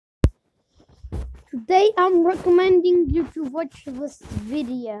Today I'm recommending you to watch this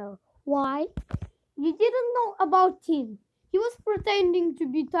video. Why? You didn't know about him. He was pretending to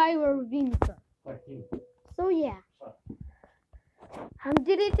be Tyler Winter. So yeah, I'm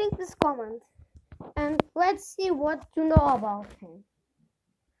deleting this comment and let's see what you know about him.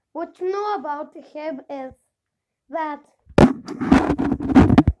 What you know about him is that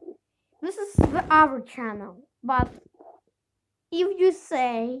this is our channel, but if you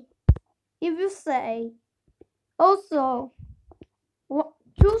say also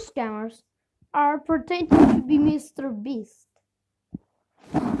two scammers are pretending to be Mr. Beast.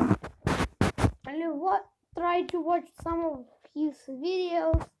 And you try to watch some of his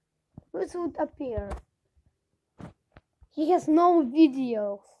videos, this would appear. He has no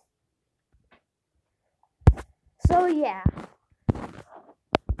videos. So yeah.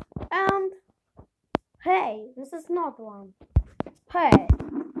 And hey, this is not one. Hey,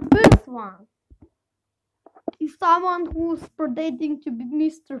 this one is someone who's pretending to be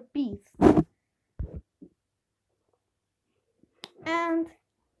Mr. Beast. And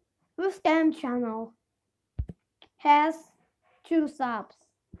this scam channel has 2 subs.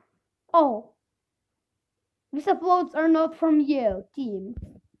 Oh, these uploads are not from you, team.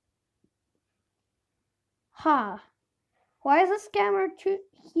 Ha! Why is the scammer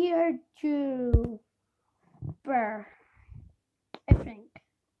here to bear? I think.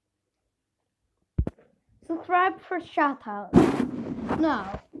 Subscribe for shoutouts. No.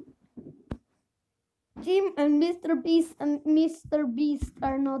 Jim and Mr. Beast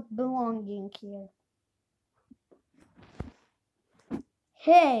are not belonging here.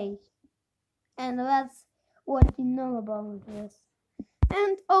 Hey! And that's what you know about this.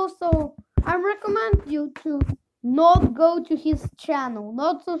 And also, I recommend you to not go to his channel,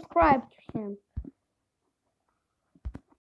 not subscribe to him.